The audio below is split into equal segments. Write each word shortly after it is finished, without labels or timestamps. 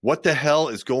What the hell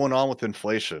is going on with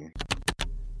inflation?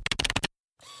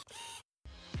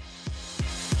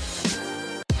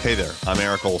 Hey there, I'm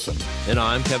Eric Olson. And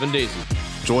I'm Kevin Daisy.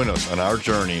 Join us on our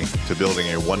journey to building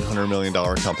a $100 million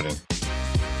company.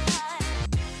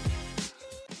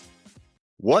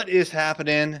 What is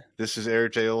happening? This is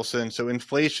Eric J. Olson. So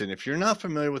inflation, if you're not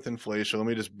familiar with inflation, let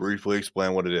me just briefly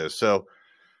explain what it is. So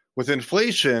with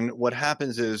inflation, what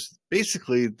happens is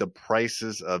basically the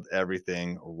prices of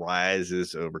everything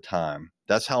rises over time.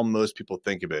 That's how most people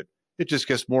think of it. It just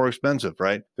gets more expensive,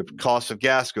 right? The cost of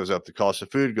gas goes up, the cost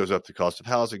of food goes up, the cost of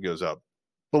housing goes up.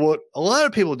 But what a lot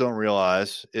of people don't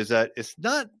realize is that it's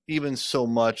not even so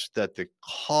much that the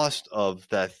cost of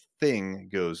that thing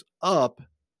goes up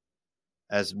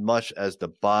as much as the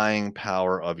buying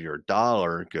power of your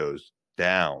dollar goes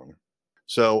down.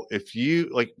 So if you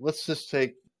let's just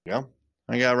take,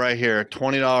 I got right here a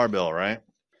 $20 bill, right?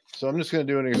 So I'm just going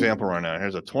to do an example right now.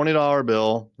 Here's a $20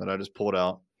 bill that I just pulled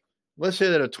out. Let's say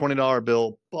that a $20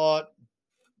 bill bought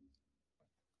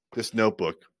this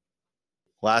notebook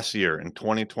last year in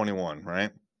 2021,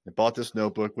 right? It bought this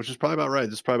notebook, which is probably about right.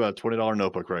 This is probably about a $20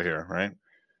 notebook right here, right?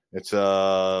 It's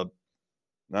I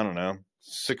don't know,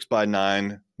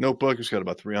 6x9 notebook. It's got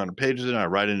about 300 pages in it. I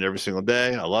write in it every single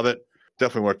day. I love it.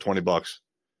 Definitely worth $20.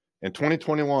 In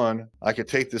 2021, I could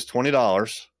take this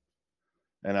 $20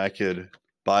 and I could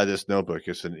buy this notebook.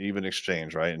 It's an even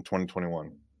exchange, right? In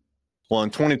 2021. Well, in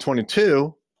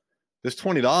 2022, this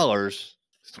 $20 is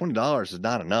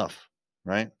not enough,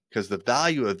 right? Because the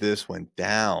value of this went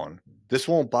down. This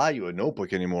won't buy you a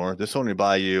notebook anymore. This only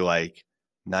buy you like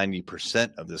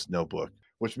 90% of this notebook,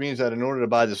 which means that in order to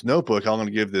buy this notebook, I'm going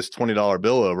to give this $20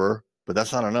 bill over, but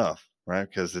that's not enough, right?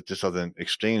 Because it just doesn't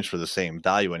exchange for the same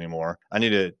value anymore. I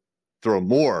need to throw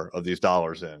more of these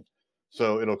dollars in.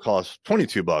 So it'll cost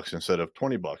 $22 instead of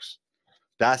 $20.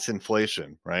 That's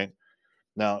inflation, right?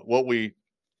 Now, what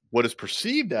is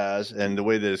perceived as, and the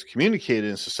way that it's communicated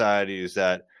in society, is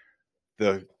that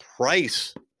the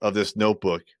price of this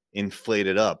notebook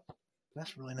inflated up.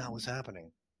 That's really not what's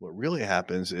happening. What really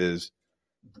happens is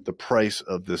the price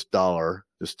of this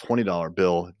 $20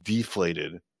 bill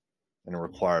deflated, and it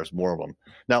requires more of them.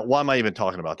 Now, why am I even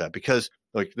talking about that? Because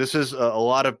this is a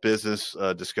lot of business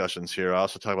discussions here. I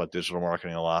also talk about digital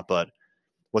marketing a lot, but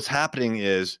what's happening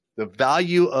is the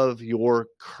value of your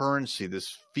currency,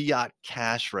 this fiat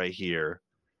cash right here,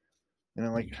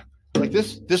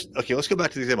 this. Okay, let's go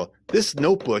back to the example. This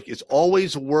notebook is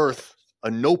always worth a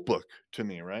notebook to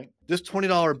me, right? This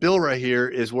 $20 bill right here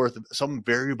is worth some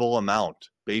variable amount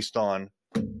based on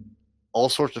all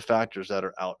sorts of factors that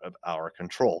are out of our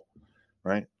control,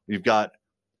 right? You've got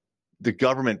the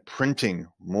government printing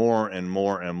more and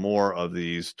more and more of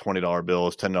these $20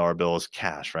 bills, $10 bills,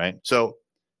 cash, right? So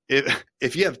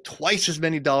if you have twice as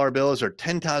many dollar bills or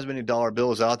 10 times as many dollar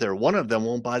bills out there, one of them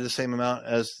won't buy the same amount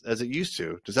as it used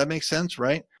to. Does that make sense,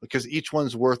 right? Because each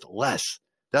one's worth less.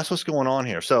 That's what's going on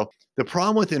here. So the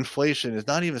problem with inflation is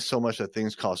not even so much that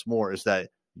things cost more, is that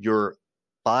your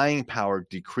buying power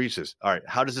decreases. All right,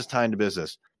 how does this tie into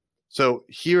business? So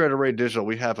here at Array Digital,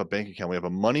 we have a bank account. We have a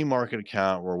money market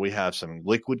account where we have some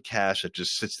liquid cash that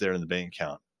just sits there in the bank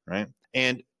account, right?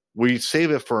 And we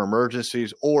save it for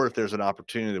emergencies, or if there's an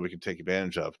opportunity that we can take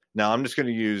advantage of. Now, I'm just going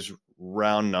to use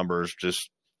round numbers just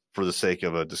for the sake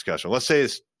of a discussion. Let's say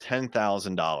it's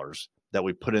 $10,000 that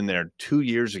we put in there 2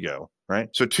 years ago, right?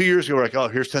 So 2 years ago, we're like, oh,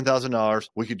 here's $10,000.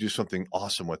 We could do something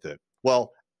awesome with it.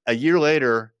 Well, a year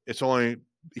later, it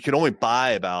can only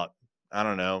buy about, I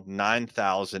don't know,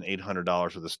 $9,800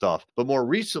 worth of stuff. But more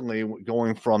recently,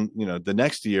 going from, the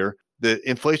next year, the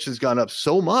inflation's gone up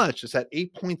so much. It's at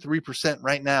 8.3%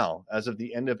 right now, as of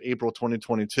the end of April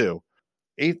 2022.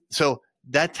 So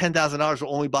that $10,000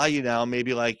 will only buy you now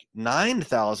maybe like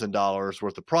 $9,000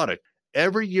 worth of product.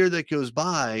 Every year that goes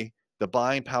by, the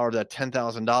buying power of that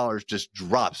 $10,000 just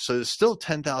drops. So it's still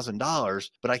 $10,000,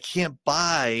 but I can't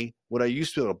buy what I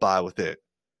used to be able to buy with it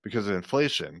because of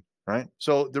inflation, right?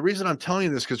 So the reason I'm telling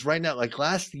you this, because right now, like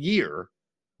last year,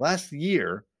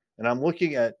 and I'm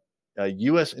looking at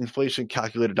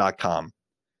usinflationcalculator.com.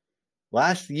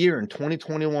 Last year in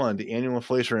 2021, the annual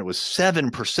inflation rate was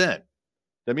 7%.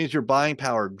 That means your buying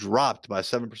power dropped by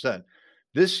 7%.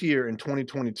 This year in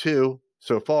 2022,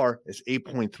 so far, it's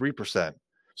 8.3%.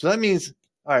 So that means,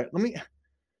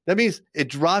 that means it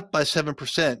dropped by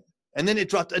 7%, and then it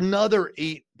dropped another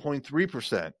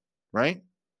 8.3%, right?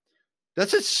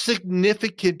 That's a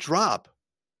significant drop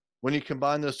when you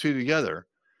combine those two together.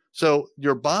 So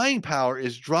your buying power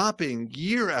is dropping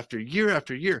year after year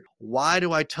after year. Why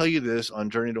do I tell you this on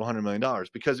Journey to $100 million?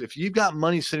 Because if you've got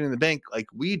money sitting in the bank like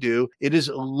we do, it is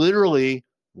literally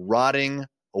rotting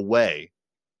away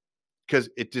because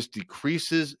it just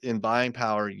decreases in buying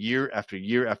power year after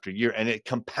year after year, and it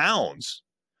compounds.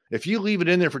 If you leave it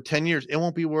in there for 10 years, it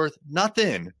won't be worth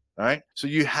nothing. All right. So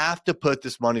you have to put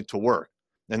this money to work.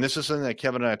 And this is something that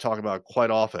Kevin and I talk about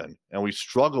quite often. And we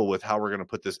struggle with how we're going to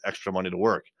put this extra money to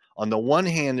work. On the one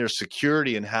hand, there's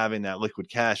security in having that liquid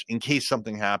cash in case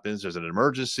something happens, there's an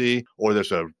emergency, or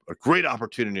there's a great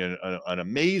opportunity, an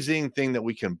amazing thing that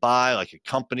we can buy, like a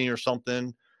company or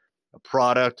something, a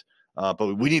product,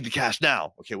 but we need the cash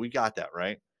now. Okay, we got that,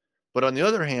 right? But on the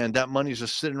other hand, that money's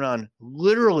just sitting around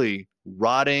literally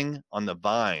rotting on the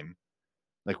vine.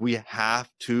 Like, we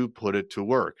have to put it to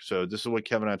work. So this is what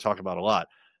Kevin and I talk about a lot.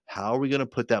 How are we going to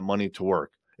put that money to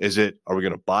work? Are we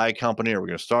going to buy a company? Are we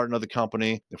going to start another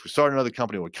company? If we start another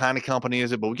company, what kind of company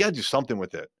is it? But we got to do something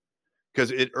with it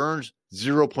because it earns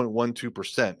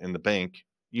 0.12% in the bank.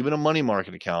 Even a money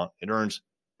market account, it earns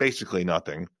basically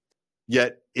nothing.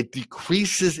 Yet it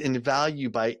decreases in value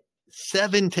by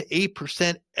 7 to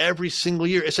 8% every single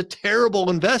year. It's a terrible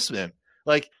investment.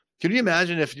 Like, can you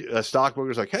imagine if a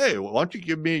stockbroker's like, hey, why don't you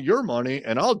give me your money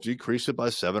and I'll decrease it by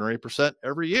 7 or 8%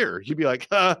 every year? You'd be like,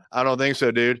 I don't think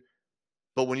so, dude.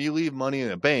 But when you leave money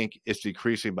in a bank, it's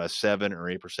decreasing by 7 or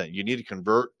 8%. You need to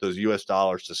convert those US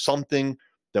dollars to something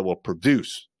that will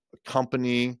produce a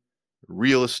company,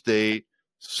 real estate,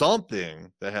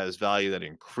 something that has value that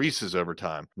increases over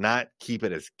time, not keep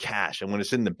it as cash. And when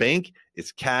it's in the bank,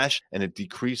 it's cash and it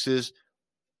decreases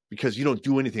because you don't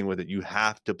do anything with it. You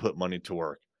have to put money to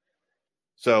work.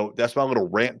 So that's my little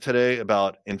rant today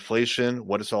about inflation,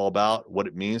 what it's all about, what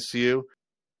it means to you.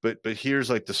 But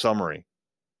here's like the summary.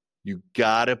 You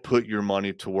got to put your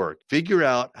money to work. Figure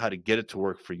out how to get it to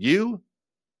work for you,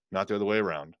 not the other way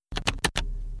around.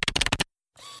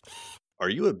 Are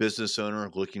you a business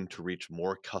owner looking to reach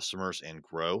more customers and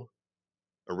grow?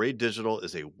 Array Digital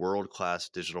is a world-class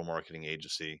digital marketing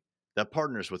agency that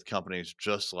partners with companies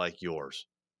just like yours.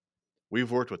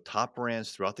 We've worked with top brands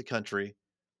throughout the country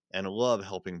and love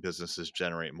helping businesses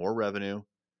generate more revenue,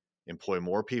 employ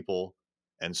more people,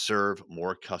 and serve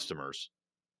more customers.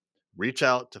 Reach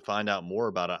out to find out more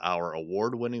about our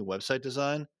award-winning website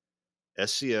design,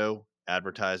 SEO,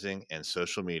 advertising, and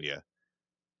social media.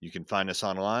 You can find us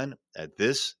online at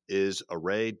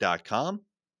thisisarray.com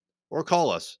or call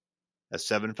us at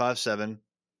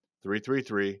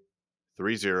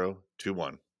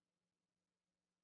 757-333-3021.